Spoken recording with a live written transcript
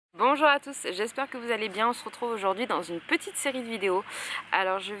Bonjour à tous, j'espère que vous allez bien. On se retrouve aujourd'hui dans une petite série de vidéos.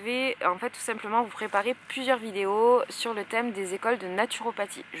 Alors je vais en fait tout simplement vous préparer plusieurs vidéos sur le thème des écoles de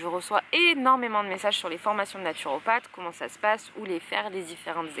naturopathie. Je reçois énormément de messages sur les formations de naturopathe, comment ça se passe, où les faire, les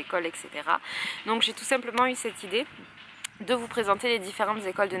différentes écoles, etc. Donc j'ai tout simplement eu cette idée de vous présenter les différentes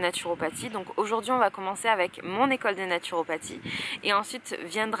écoles de naturopathie. Donc aujourd'hui on va commencer avec mon école de naturopathie et ensuite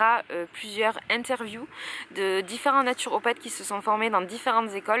viendra plusieurs interviews de différents naturopathes qui se sont formés dans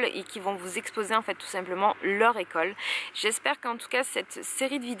différentes écoles et qui vont vous exposer en fait tout simplement leur école. J'espère qu'en tout cas cette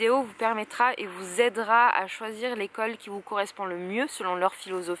série de vidéos vous permettra et vous aidera à choisir l'école qui vous correspond le mieux selon leur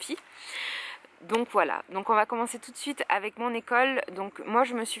philosophie. Donc voilà, donc on va commencer tout de suite avec mon école. Donc moi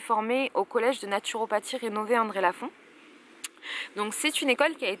je me suis formée au Collège de Naturopathie Rénové André Lafon. Donc c'est une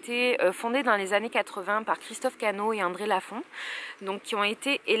école qui a été fondée dans les années 80 par Christophe Cano et André Lafon, donc qui ont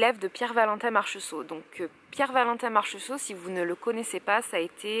été élèves de Pierre-Valentin Marcheseau. Donc Pierre-Valentin Marcheseau, si vous ne le connaissez pas, ça a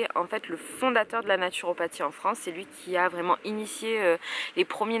été en fait le fondateur de la naturopathie en France. C'est lui qui a vraiment initié les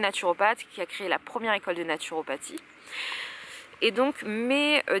premiers naturopathes, qui a créé la première école de naturopathie. Et donc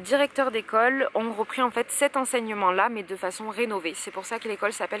mes directeurs d'école ont repris en fait cet enseignement-là, mais de façon rénovée. C'est pour ça que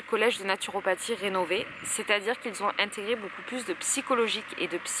l'école s'appelle Collège de Naturopathie Rénovée, c'est-à-dire qu'ils ont intégré beaucoup plus de psychologique et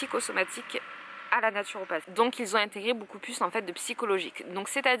de psychosomatique à la naturopathie. Donc ils ont intégré beaucoup plus en fait de psychologique. Donc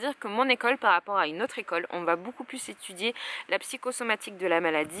c'est-à-dire que mon école par rapport à une autre école, on va beaucoup plus étudier la psychosomatique de la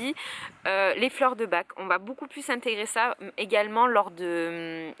maladie, les fleurs de bac. On va beaucoup plus intégrer ça également lors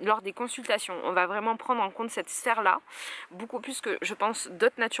des consultations. On va vraiment prendre en compte cette sphère-là, beaucoup plus que je pense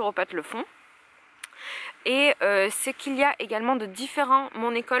d'autres naturopathes le font. Et c'est qu'il y a également de différents,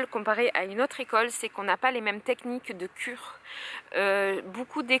 mon école comparée à une autre école, c'est qu'on n'a pas les mêmes techniques de cure.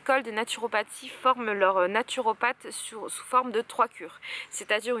 Beaucoup d'écoles de naturopathie forment leurs naturopathes sous forme de 3 cures.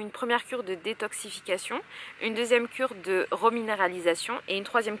 C'est-à-dire une première cure de détoxification, une deuxième cure de reminéralisation et une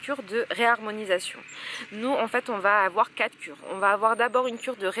troisième cure de réharmonisation. Nous en fait on va avoir 4 cures. On va avoir d'abord une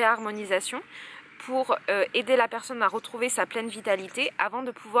cure de réharmonisation, pour aider la personne à retrouver sa pleine vitalité avant de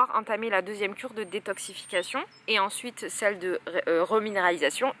pouvoir entamer la deuxième cure de détoxification et ensuite celle de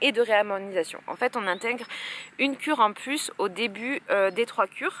reminéralisation et de réharmonisation. En fait, on intègre une cure en plus au début des 3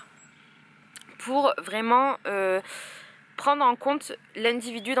 cures pour vraiment prendre en compte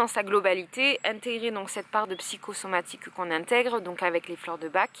l'individu dans sa globalité, intégrer donc cette part de psychosomatique qu'on intègre, donc avec les fleurs de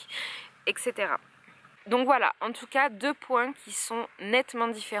bac, etc. Donc voilà, en tout cas 2 points qui sont nettement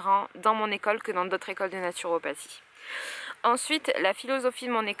différents dans mon école que dans d'autres écoles de naturopathie. Ensuite, la philosophie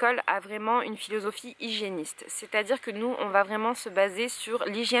de mon école a vraiment une philosophie hygiéniste, c'est-à-dire que nous, on va vraiment se baser sur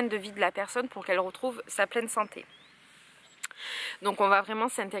l'hygiène de vie de la personne pour qu'elle retrouve sa pleine santé. Donc on va vraiment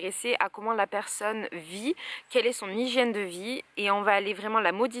s'intéresser à comment la personne vit, quelle est son hygiène de vie et on va aller vraiment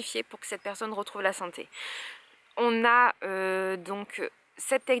la modifier pour que cette personne retrouve la santé. On a donc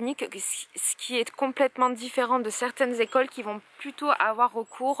cette technique, ce qui est complètement différent de certaines écoles qui vont plutôt avoir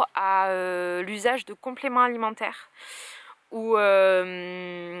recours à l'usage de compléments alimentaires ou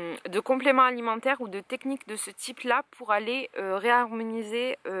de techniques de ce type-là pour aller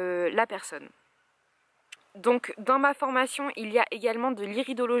réharmoniser la personne. Donc dans ma formation, il y a également de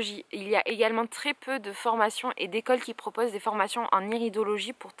l'iridologie. Il y a également très peu de formations et d'écoles qui proposent des formations en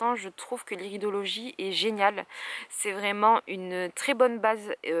iridologie. Pourtant, je trouve que l'iridologie est géniale. C'est vraiment une très bonne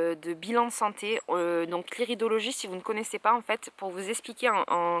base de bilan de santé. Donc l'iridologie, si vous ne connaissez pas, en fait, pour vous expliquer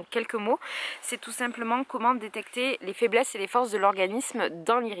en quelques mots, c'est tout simplement comment détecter les faiblesses et les forces de l'organisme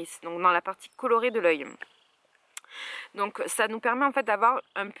dans l'iris, donc dans la partie colorée de l'œil. Donc ça nous permet en fait d'avoir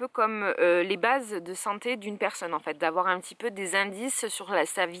un peu comme les bases de santé d'une personne en fait, d'avoir un petit peu des indices sur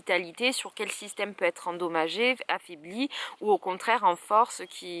sa vitalité, sur quel système peut être endommagé, affaibli ou au contraire en force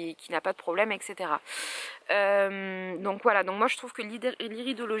qui n'a pas de problème, etc. Donc voilà, donc moi je trouve que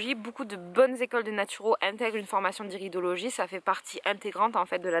l'iridologie, beaucoup de bonnes écoles de naturo intègrent une formation d'iridologie, ça fait partie intégrante en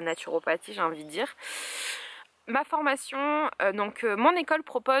fait de la naturopathie, j'ai envie de dire. Ma formation, mon école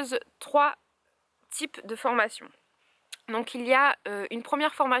propose 3 types de formations. Donc il y a une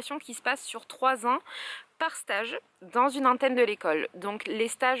première formation qui se passe sur 3 ans par stage dans une antenne de l'école. Donc les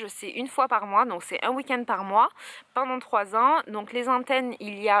stages c'est une fois par mois, donc c'est un week-end par mois pendant 3 ans. Donc les antennes,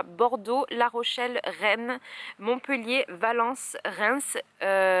 il y a Bordeaux, La Rochelle, Rennes, Montpellier, Valence, Reims,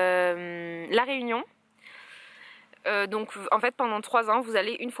 La Réunion. Donc en fait pendant 3 ans vous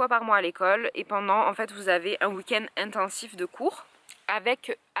allez une fois par mois à l'école et pendant en fait vous avez un week-end intensif de cours,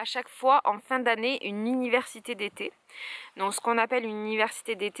 avec à chaque fois en fin d'année une université d'été. Donc ce qu'on appelle une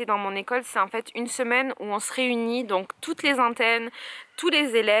université d'été dans mon école, c'est en fait une semaine où on se réunit, donc toutes les antennes, tous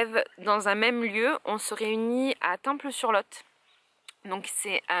les élèves dans un même lieu. On se réunit à Temple-sur-Lot Donc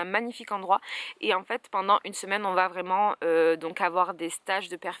c'est un magnifique endroit et en fait pendant une semaine on va vraiment donc avoir des stages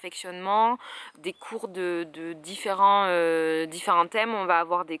de perfectionnement, des cours de différents thèmes, on va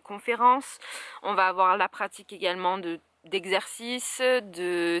avoir des conférences, on va avoir la pratique également d'exercices,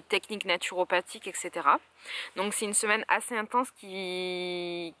 de techniques naturopathiques, etc. Donc c'est une semaine assez intense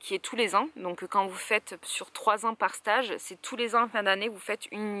qui est tous les ans. Donc quand vous faites sur 3 ans par stage, c'est tous les ans en fin d'année vous faites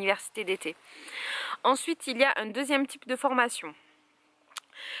une université d'été. Ensuite il y a un deuxième type de formation.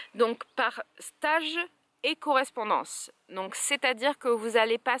 Donc par stage et correspondance. Donc c'est-à-dire que vous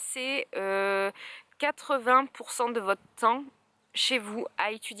allez passer 80% de votre temps chez vous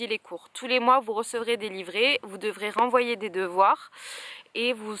à étudier les cours. Tous les mois vous recevrez des livrets, vous devrez renvoyer des devoirs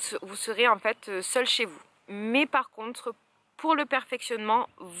et vous serez en fait seul chez vous. Mais par contre pour le perfectionnement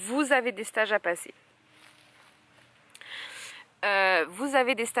vous avez des stages à passer. Vous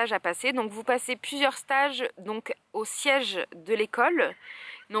avez des stages à passer, donc vous passez plusieurs stages donc au siège de l'école,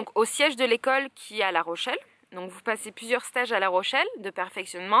 donc au siège de l'école qui est à La Rochelle. Donc vous passez plusieurs stages à La Rochelle de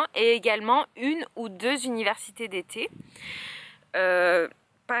perfectionnement et également 1 ou 2 universités d'été,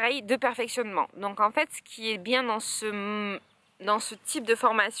 pareil de perfectionnement. Donc en fait ce qui est bien dans ce type de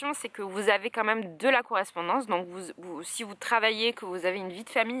formation, c'est que vous avez quand même de la correspondance. Donc si vous travaillez, que vous avez une vie de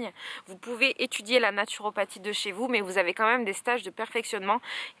famille, vous pouvez étudier la naturopathie de chez vous, mais vous avez quand même des stages de perfectionnement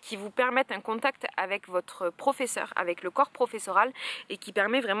qui vous permettent un contact avec votre professeur, avec le corps professoral, et qui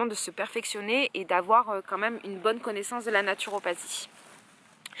permet vraiment de se perfectionner et d'avoir quand même une bonne connaissance de la naturopathie.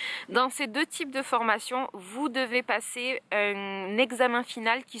 Dans ces deux types de formation, vous devez passer un examen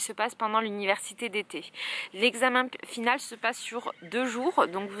final qui se passe pendant l'université d'été. L'examen final se passe sur 2 jours,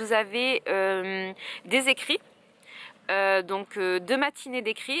 donc vous avez des écrits. 2 matinées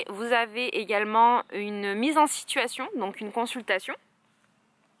d'écrits. Vous avez également une mise en situation, donc une consultation.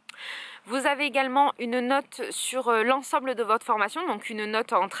 Vous avez également une note sur l'ensemble de votre formation, donc une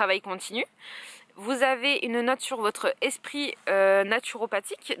note en travail continu. Vous avez une note sur votre esprit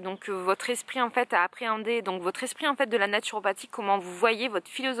naturopathique, donc votre esprit en fait à appréhender, donc votre esprit en fait de la naturopathie, comment vous voyez votre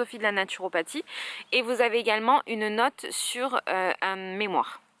philosophie de la naturopathie. Et vous avez également une note sur un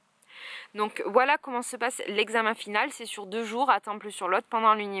mémoire. Donc voilà comment se passe l'examen final, c'est sur 2 jours à Temple-sur-Lot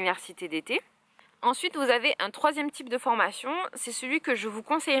pendant l'université d'été. Ensuite vous avez un troisième type de formation, c'est celui que je vous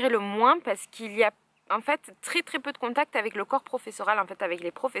conseillerais le moins parce qu'il y a en fait très peu de contact avec le corps professoral, en fait avec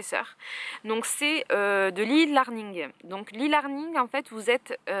les professeurs. Donc c'est de l'e-learning. Donc l'e-learning en fait vous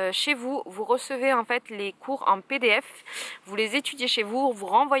êtes chez vous, vous recevez en fait les cours en PDF, vous les étudiez chez vous, vous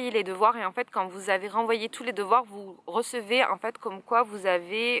renvoyez les devoirs et en fait quand vous avez renvoyé tous les devoirs vous recevez en fait comme quoi vous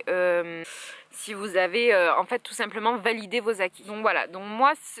avez si vous avez en fait tout simplement validé vos acquis. Donc voilà, donc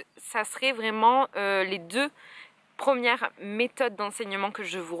moi ça serait vraiment les 2 première méthode d'enseignement que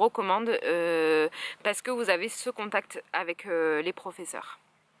je vous recommande parce que vous avez ce contact avec les professeurs.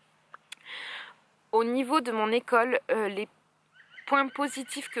 Au niveau de mon école, les points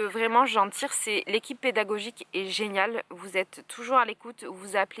positifs que vraiment j'en tire, c'est l'équipe pédagogique est géniale. Vous êtes toujours à l'écoute,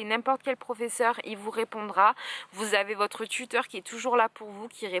 vous appelez n'importe quel professeur, il vous répondra. Vous avez votre tuteur qui est toujours là pour vous,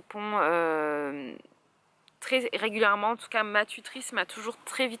 qui répond très régulièrement. En tout cas, ma tutrice m'a toujours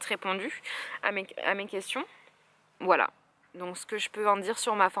très vite répondu à mes questions. Voilà, donc ce que je peux en dire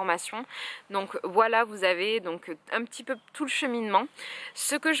sur ma formation. Donc voilà, vous avez donc un petit peu tout le cheminement.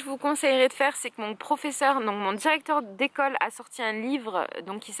 Ce que je vous conseillerais de faire, c'est que mon professeur, donc mon directeur d'école a sorti un livre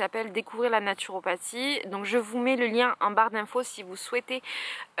donc qui s'appelle Découvrir la naturopathie. Donc je vous mets le lien en barre d'infos si vous souhaitez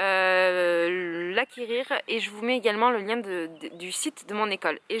l'acquérir et je vous mets également le lien du site de mon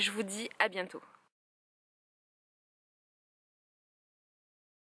école. Et je vous dis à bientôt.